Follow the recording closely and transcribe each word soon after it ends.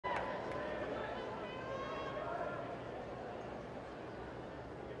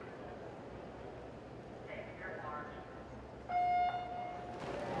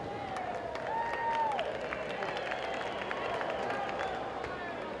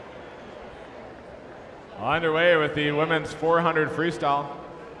Underway with the women's 400 freestyle.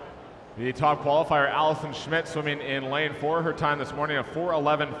 The top qualifier, Allison Schmidt, swimming in lane 4. Her time this morning of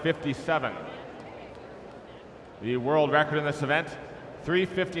 4:11:57. The world record in this event,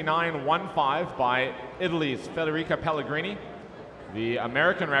 3:59.15 by Italy's Federica Pellegrini. The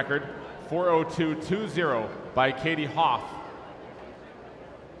American record, 4:02.20 by Katie Hoff.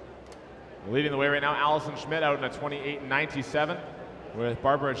 Leading the way right now, Allison Schmidt out in a 28.97, with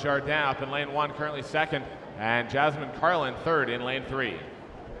Barbara Jardin up in lane 1, currently second, and Jasmine Carlin third in lane 3.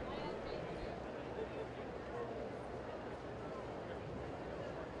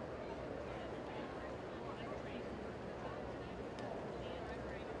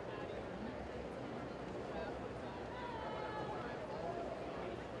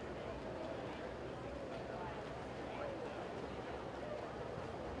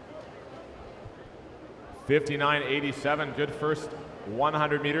 $59.87, good first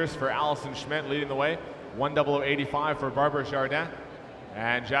 100 meters for Allison Schmidt, leading the way. 1:00.85 for Barbara Jardin,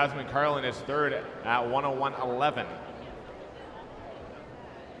 and Jasmine Carlin is third at 1:01.11.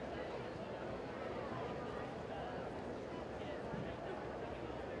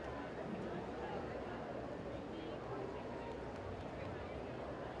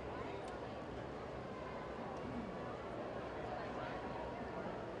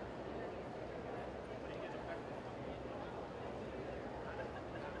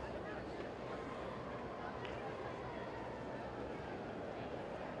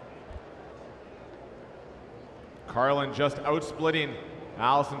 Carlin just outsplitting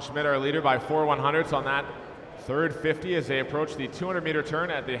Allison Schmidt, our leader, by 4/100ths on that third 50 as they approach the 200-meter turn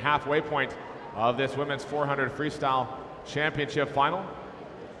at the halfway point of this women's 400 freestyle championship final.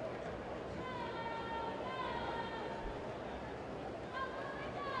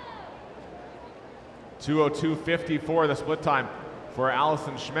 $2:02.54 the split time for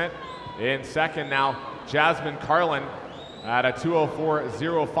Allison Schmidt. In second now, Jasmine Carlin at a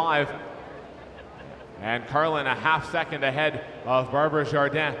 2:04.05. And Carlin a half second ahead of Barbara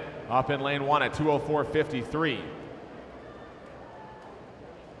Jardin up in lane 1 at 2:04.53.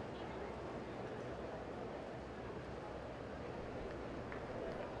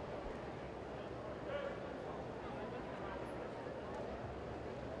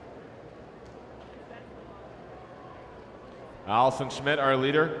 Allison Schmidt, our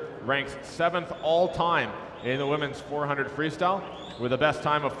leader, ranks 7th all-time in the women's 400 freestyle with a best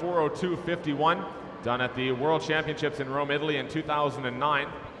time of 4:02.51. done at the World Championships in Rome, Italy in 2009.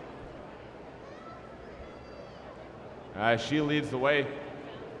 She leads the way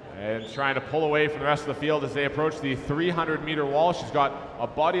and trying to pull away from the rest of the field as they approach the 300-meter wall. She's got a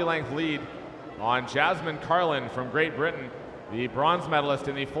body-length lead on Jasmine Carlin from Great Britain, the bronze medalist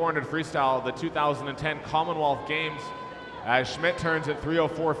in the 400 freestyle, the 2010 Commonwealth Games, as Schmidt turns at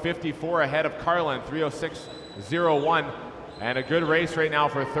 3:04.54 ahead of Carlin, 3:06.01. And a good race right now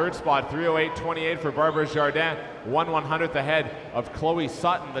for third spot, 3:08.28 for Barbara Jardin, 1/100th ahead of Chloe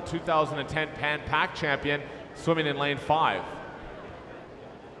Sutton, the 2010 Pan Pac champion, swimming in lane 5.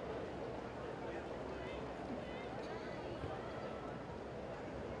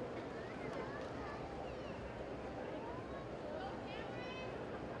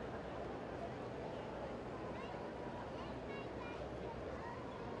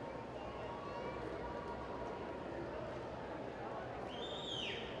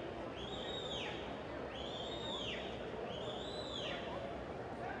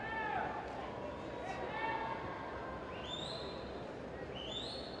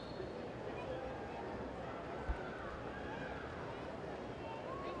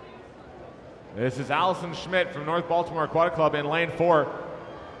 This is Allison Schmidt from North Baltimore Aquatic Club in lane 4.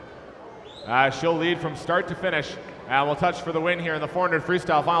 She'll lead from start to finish, and will touch for the win here in the 400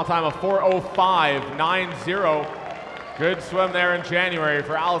 freestyle. Final time of 4:05.90. Good swim there in January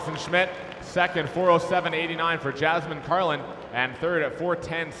for Allison Schmidt. Second, 4:07.89 for Jasmine Carlin, and third at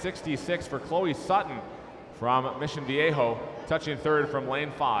 4:10.66 for Chloe Sutton from Mission Viejo, touching third from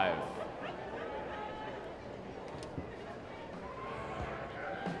lane 5.